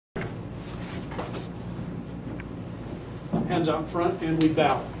Hands out in front, and we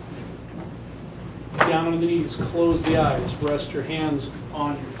bow. Down on the knees, close the eyes. Rest your hands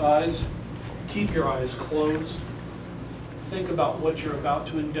on your thighs. Keep your eyes closed. Think about what you're about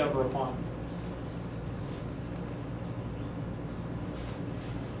to endeavor upon.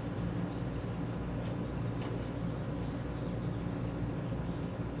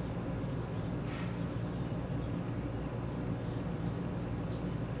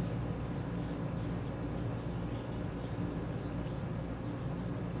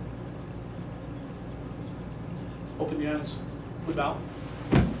 Open the eyes. We bow.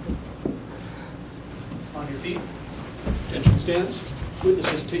 On your feet. Attention stands.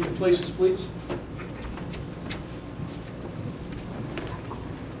 Witnesses, take your places, please.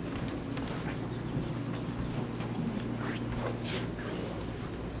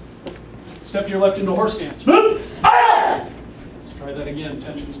 Step to your left into horse stance. Let's try that again.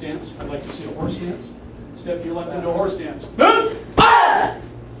 Attention stance. I'd like to see a horse stance. Step to your left into a horse stance.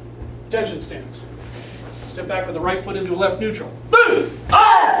 Attention stance. Step back with the right foot into a left neutral.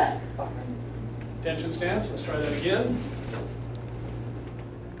 Attention stance. Let's try that again.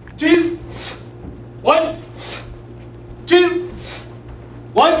 2, 1, 2,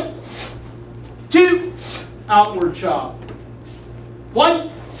 1, 2. Outward chop.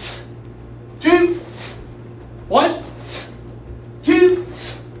 1, 2, 1, 2,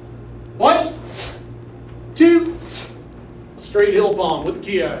 1, 2. Straight heel palm with the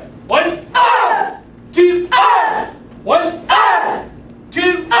ki. 1, 2, 1,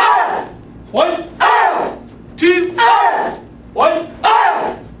 2, 1, 2, 1,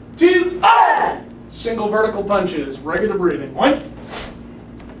 2. Single vertical punches. Regular breathing. 1,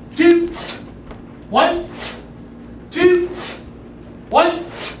 2, 1, 2, 1,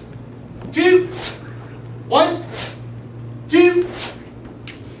 2, 1, 2.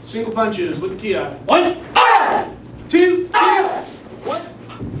 Single punches with the ki. 1, 2, 1,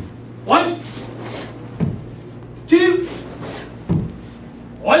 1, 2,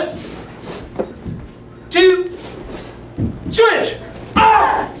 1, 2. Switch.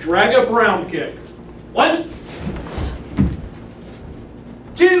 Drag up round kick. 1,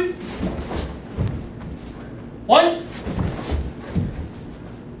 2, 1,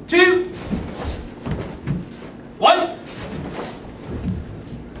 2, 1,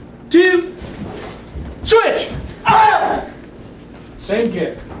 2. Switch. Same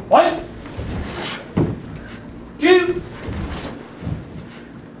kick. 1, 2,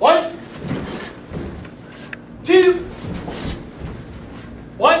 1, 2,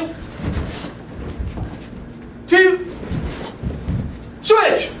 1, 2.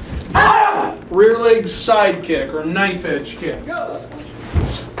 Switch. Rear leg side kick or knife edge kick. Go.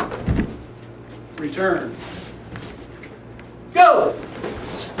 Return. Go.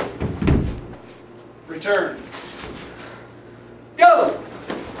 Return. Go.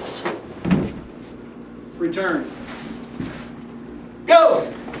 Return.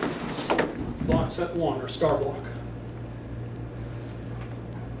 Go. Block set 1 or star block.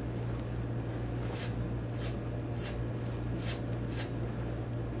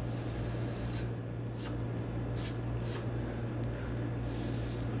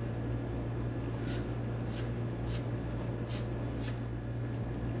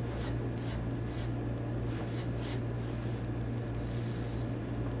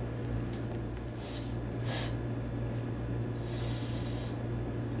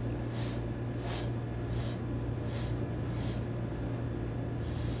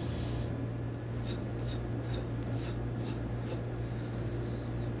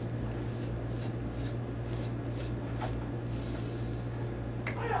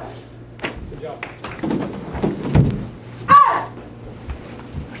 Good job.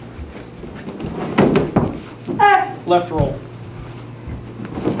 Left roll.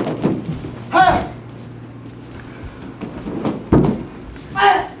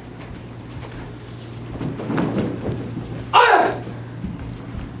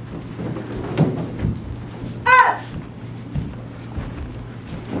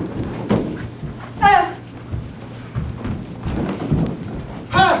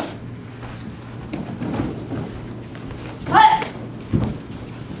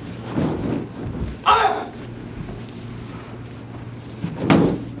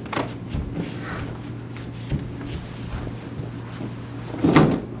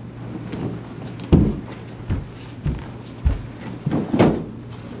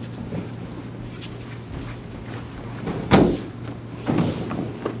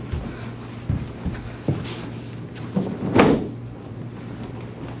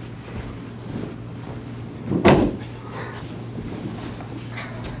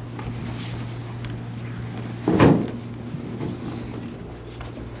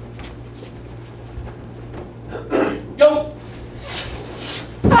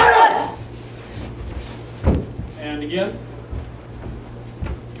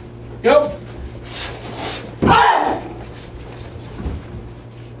 Go.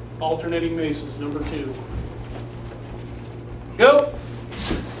 Alternating maces, number 2. Go.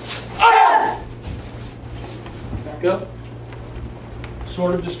 Back up.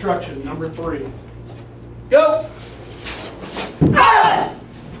 Sword of destruction, number 3. Go.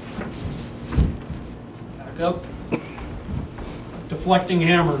 Back up. Deflecting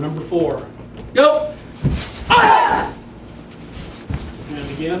hammer, number 4. Go.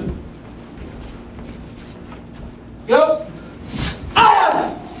 And again. Go.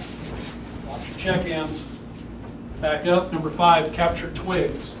 Watch your check hands. Back up. Number 5, capture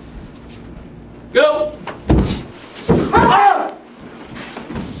twigs. Go.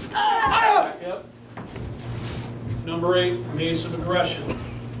 Back up. Number 8, mace of aggression.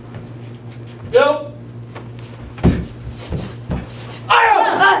 Go.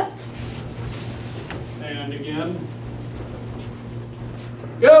 And again.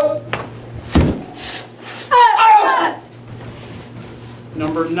 Go.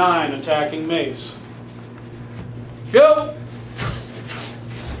 Number 9, attacking mace. Go.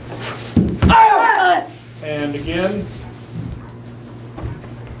 And again.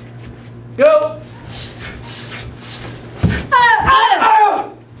 Go.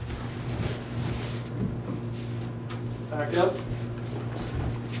 Back up.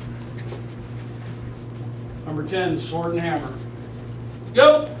 Number 10, sword and hammer.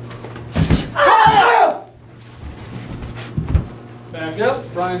 Go. Back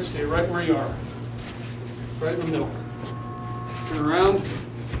up. Brian, stay right where you are. Right in the middle. Turn around.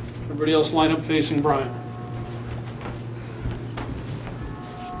 Everybody else line up facing Brian.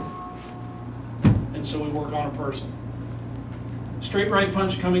 And so we work on a person. Straight right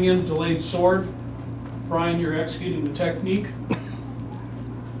punch coming in, delayed sword. Brian, you're executing the technique.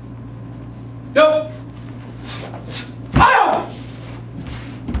 Go!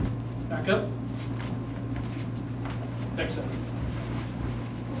 Back up. Next up.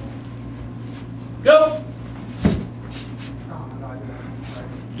 Go!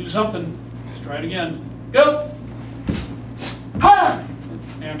 Do something. Let's try it again. Go!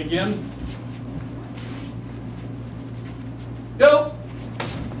 And again. Go!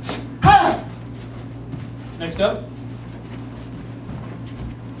 Next up.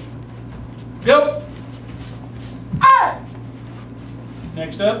 Go!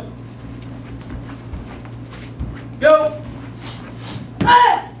 Next up. Go!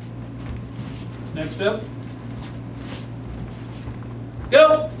 Next up.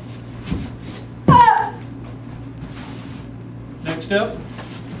 Go! Next up.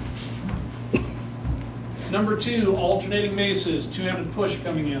 Number 2, alternating maces, two-handed push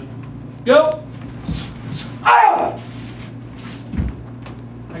coming in. Go!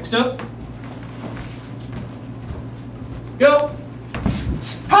 Next up. Go!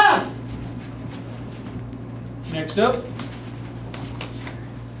 Next up.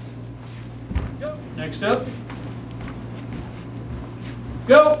 Go. Next up.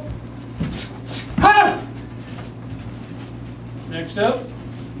 Go! Next up.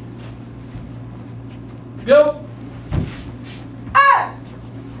 Go!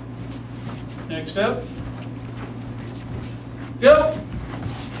 Next up. Go!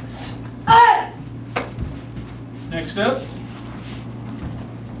 Next up.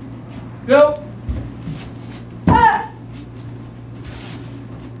 Go!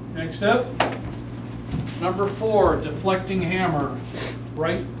 Next up. Number 4, deflecting hammer,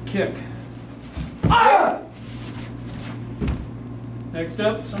 right kick. Next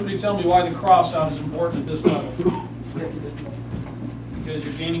up, somebody tell me why the cross out is important at this level. Because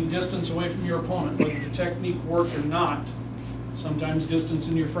you're gaining distance away from your opponent, whether the technique worked or not. Sometimes distance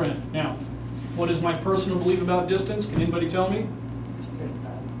in your friend. Now, what is my personal belief about distance? Can anybody tell me?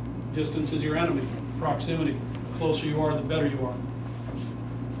 Distance is your enemy. Proximity. The closer you are, the better you are.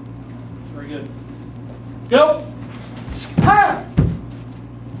 Very good. Go!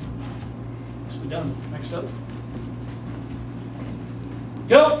 So done. Next up.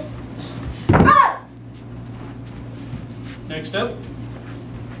 Go! Next up.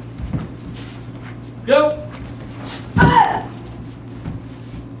 Go!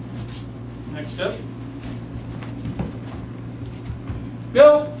 Next up.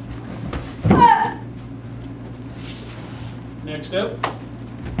 Go! Next up.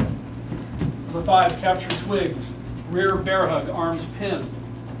 Number 5, capture twigs. Rear bear hug, arms pinned.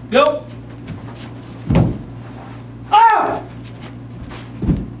 Go!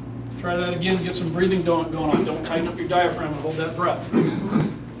 Try that again, get some breathing going on. Don't tighten up your diaphragm and hold that breath.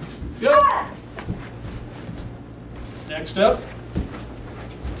 Go! Next up.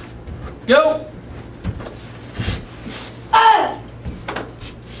 Go!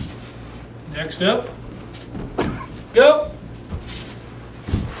 Next up. Go.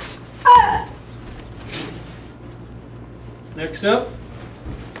 Next up.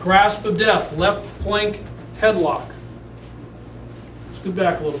 Grasp of death, left flank headlock. Scoot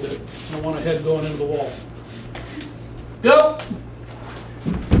back a little bit. I don't want a head going into the wall. Go.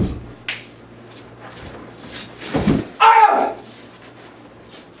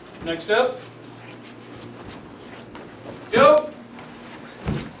 Next up. Go.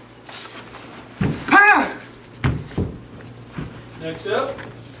 Next up.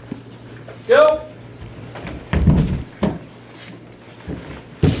 Go.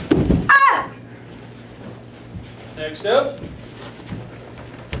 Next up.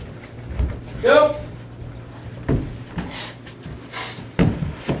 Go.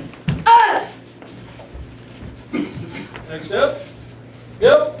 Next up.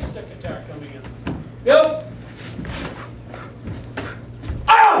 Go. Stick attack coming in. Go.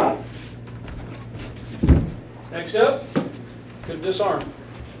 Next up. To disarm.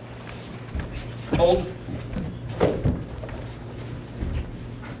 Hold.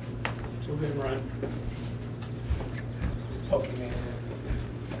 So good run. He's poking me.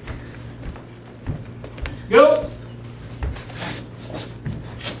 Go.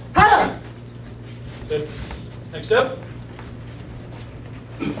 Good. Next up.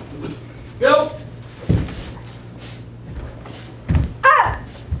 Go.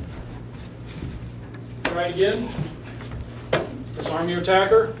 Try it again. Disarm your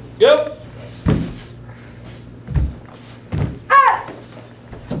attacker. Go.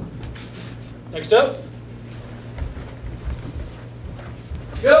 Next up.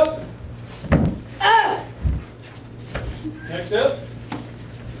 Go. Next up.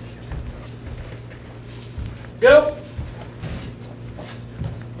 Go.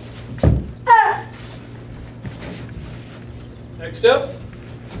 Next up.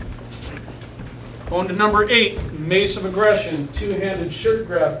 Going to number 8, Mace of Aggression, two-handed shirt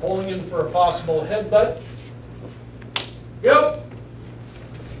grab, pulling in for a possible headbutt. Go.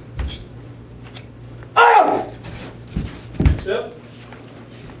 Next up.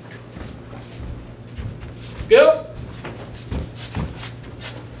 Go.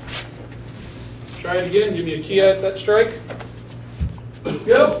 Try it again. Give me a key at that strike.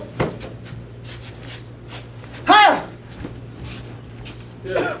 Go.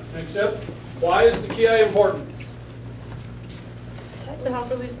 Good. Next up. Why is the ki important? To help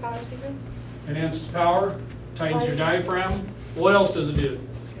release power secret. Enhances power, tightens your diaphragm. What else does it do?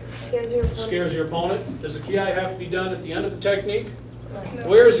 Scares your opponent. Scares your opponent. Does the ki have to be done at the end of the technique? No.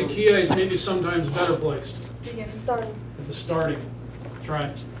 Where is the ki maybe sometimes better placed? Starting. At the starting. Try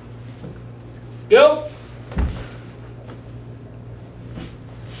it. Go.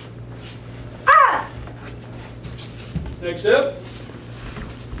 Next up.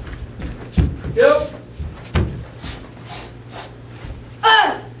 Go.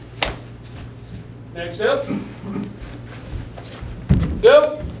 Next up.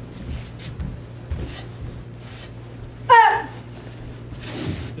 Go.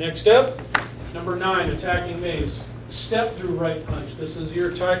 Next up. Number 9, attacking mace. Step through right punch. This is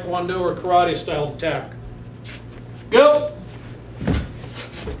your taekwondo or karate style attack. Go.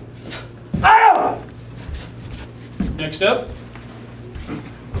 Next up.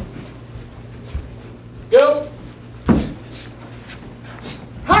 Go.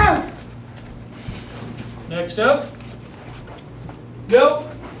 Next up. Go.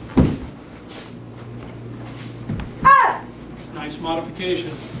 Nice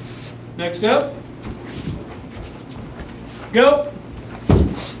modification. Next up. Go.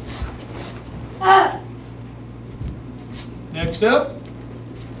 Next up.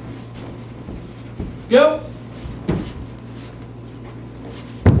 Go.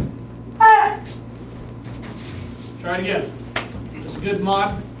 Try it again. That's a good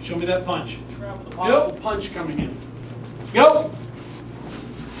mod. Show me that punch. Trap with a possible punch coming in. Go.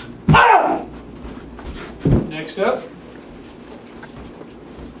 Next up.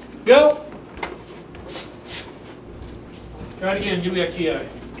 Go. Try it again. Give me a ki.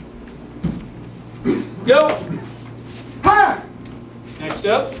 Go. Next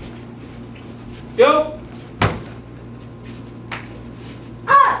up. Go.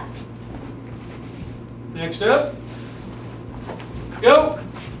 Next up. Go.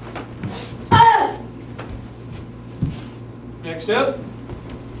 Next up.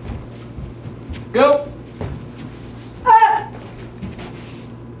 Go.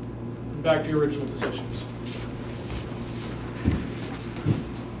 And back to your original positions.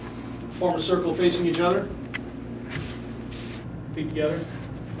 Form a circle facing each other. Feet together.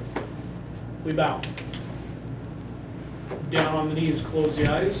 We bow. Down on the knees, close the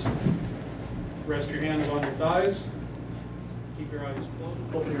eyes. Rest your hands on your thighs. Keep your eyes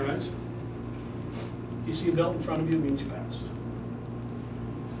closed. Open your eyes. If you see a belt in front of you, it means you passed.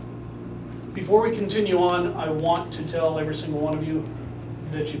 Before we continue on, I want to tell every single one of you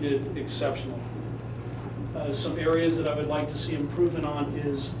that you did exceptional. Some areas that I would like to see improvement on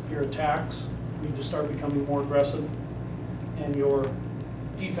is your attacks. You need to start becoming more aggressive. And your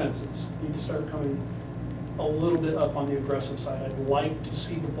defenses need to start coming a little bit up on the aggressive side. I'd like to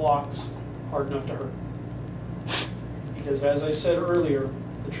see the blocks hard enough to hurt. Because as I said earlier,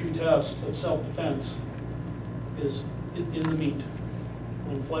 the true test of self-defense is in the meat.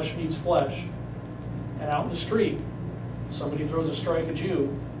 When flesh meets flesh, and out in the street, somebody throws a strike at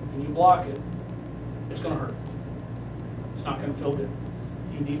you, and you block it, it's going to hurt. It's not going to feel good.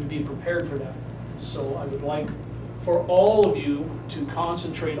 You need to be prepared for that. So I would like for all of you to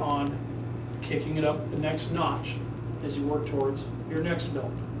concentrate on kicking it up the next notch as you work towards your next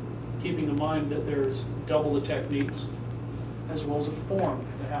belt, keeping in mind that there's double the techniques as well as a form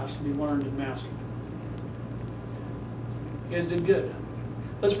that has to be learned and mastered. You guys did good.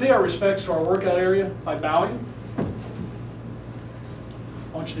 Let's pay our respects to our workout area by bowing. I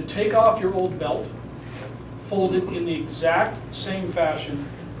want you to take off your old belt, fold it in the exact same fashion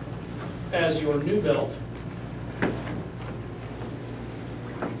as your new belt,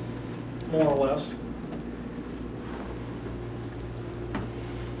 more or less.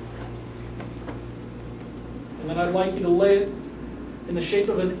 And then I'd like you to lay it in the shape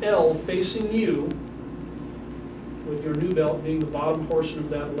of an L facing you, with your new belt being the bottom portion of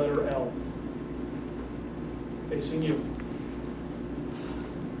that letter L, facing you.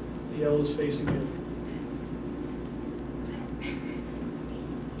 The L is facing you.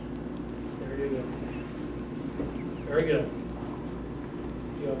 There you go. Very good.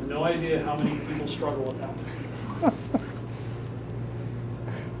 You have no idea how many people struggle with that.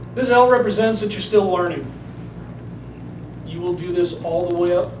 This L represents that you're still learning. You will do this all the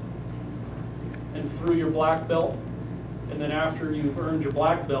way up and through your black belt. And then after you've earned your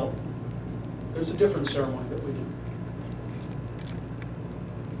black belt, there's a different ceremony that we do.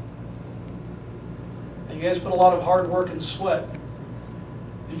 And you guys put a lot of hard work and sweat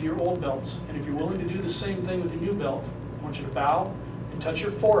into your old belts. And if you're willing to do the same thing with your new belt, I want you to bow and touch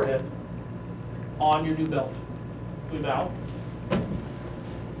your forehead on your new belt. We bow.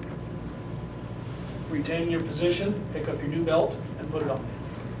 Retain your position, pick up your new belt, and put it on.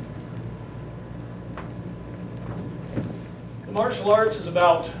 The martial arts is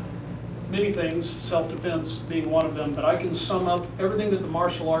about many things, self-defense being one of them, but I can sum up everything that the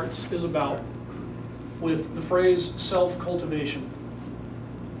martial arts is about with the phrase self-cultivation.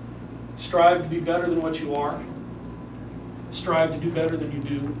 Strive to be better than what you are. Strive to do better than you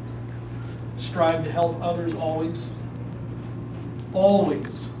do. Strive to help others always. Always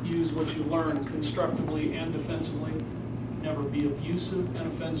use what you learn constructively and defensively. Never be abusive and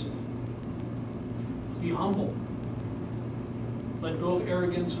offensive. Be humble. Let go of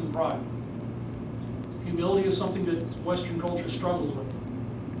arrogance and pride. Humility is something that Western culture struggles with.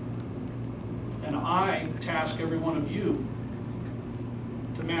 And I task every one of you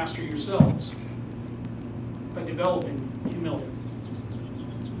to master yourselves by developing humility.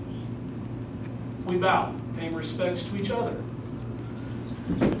 We bow, paying respects to each other.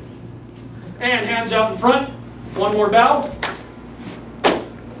 And hands out in front. One more bow.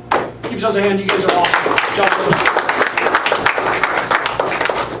 Give yourselves a hand. You guys are awesome. Job done.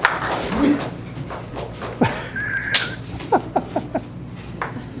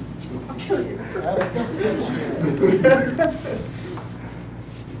 I'll kill you.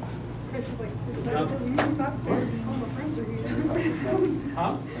 Chris is like, you stop there. All my friends are here.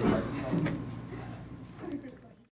 Huh?